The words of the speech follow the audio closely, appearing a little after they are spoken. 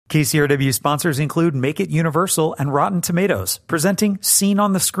KCRW sponsors include Make It Universal and Rotten Tomatoes, presenting Scene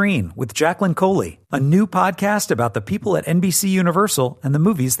on the Screen with Jacqueline Coley, a new podcast about the people at NBC Universal and the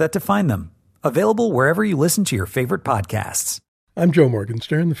movies that define them. Available wherever you listen to your favorite podcasts. I'm Joe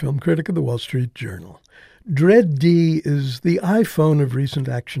Morgenstern, the film critic of the Wall Street Journal. Dredd D is the iPhone of recent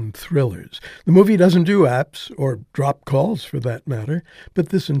action thrillers. The movie doesn't do apps, or drop calls for that matter, but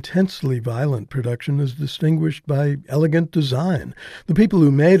this intensely violent production is distinguished by elegant design. The people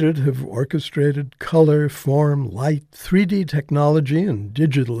who made it have orchestrated color, form, light, 3D technology, and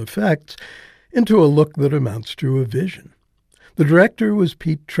digital effects into a look that amounts to a vision. The director was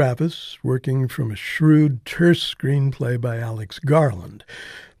Pete Travis, working from a shrewd, terse screenplay by Alex Garland.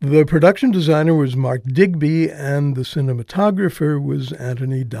 The production designer was Mark Digby, and the cinematographer was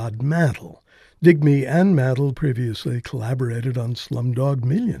Anthony Dodd Mantle. Digby and Mantle previously collaborated on Slumdog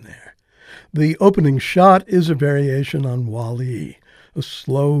Millionaire. The opening shot is a variation on Wall-E, a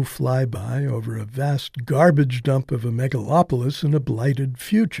slow flyby over a vast garbage dump of a megalopolis in a blighted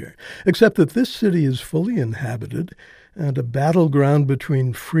future, except that this city is fully inhabited and a battleground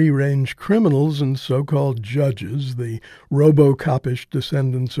between free-range criminals and so-called judges, the robo-copish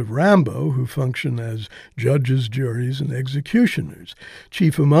descendants of Rambo, who function as judges, juries, and executioners.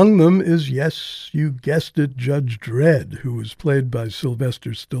 Chief among them is, yes, you guessed it, Judge Dredd, who was played by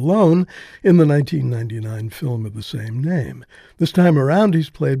Sylvester Stallone in the 1999 film of the same name. This time around, he's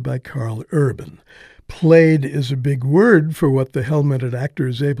played by Carl Urban. Played is a big word for what the helmeted actor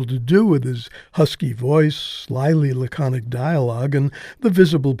is able to do with his husky voice, slyly laconic dialogue, and the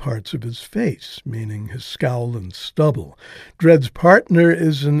visible parts of his face, meaning his scowl and stubble. Dredd's partner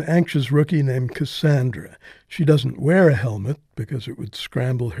is an anxious rookie named Cassandra. She doesn't wear a helmet because it would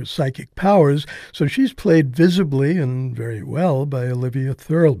scramble her psychic powers, so she's played visibly and very well by Olivia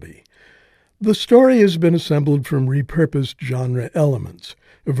Thirlby. The story has been assembled from repurposed genre elements.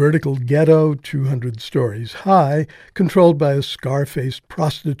 A vertical ghetto 200 stories high, controlled by a scar-faced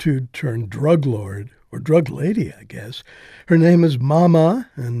prostitute turned drug lord, or drug lady, I guess. Her name is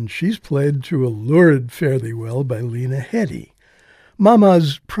Mama, and she's played to a lurid fare-thee-well by Lena Headey.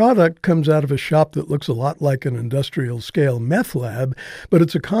 Mama's product comes out of a shop that looks a lot like an industrial-scale meth lab, but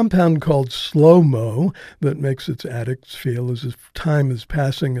it's a compound called slow-mo that makes its addicts feel as if time is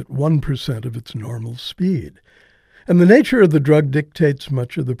passing at 1% of its normal speed. And the nature of the drug dictates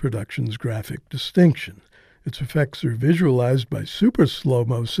much of the production's graphic distinction. Its effects are visualized by super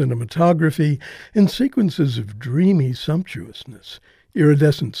slow-mo cinematography in sequences of dreamy sumptuousness.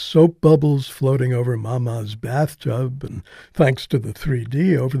 Iridescent soap bubbles floating over Mama's bathtub, and thanks to the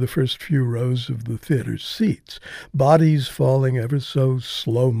 3D, over the first few rows of the theater's seats. Bodies falling ever so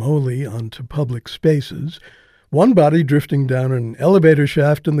slow-moly onto public spaces. One body drifting down an elevator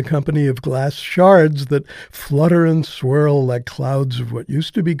shaft in the company of glass shards that flutter and swirl like clouds of what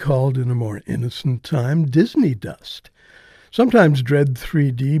used to be called in a more innocent time Disney dust. Sometimes Dredd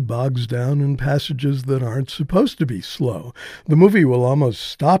 3D bogs down in passages that aren't supposed to be slow. The movie will almost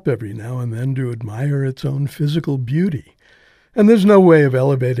stop every now and then to admire its own physical beauty. And there's no way of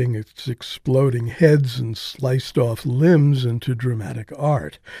elevating its exploding heads and sliced-off limbs into dramatic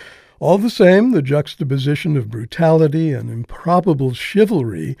art. All the same, the juxtaposition of brutality and improbable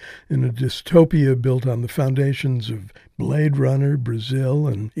chivalry in a dystopia built on the foundations of Blade Runner, Brazil,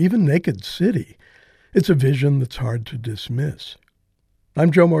 and even Naked City. It's a vision that's hard to dismiss.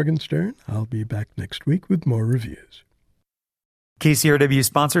 I'm Joe Morgenstern. I'll be back next week with more reviews. KCRW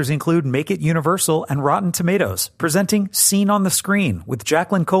sponsors include Make It Universal and Rotten Tomatoes, presenting Scene on the Screen with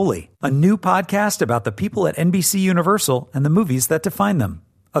Jacqueline Coley, a new podcast about the people at NBC Universal and the movies that define them.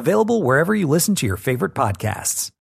 Available wherever you listen to your favorite podcasts.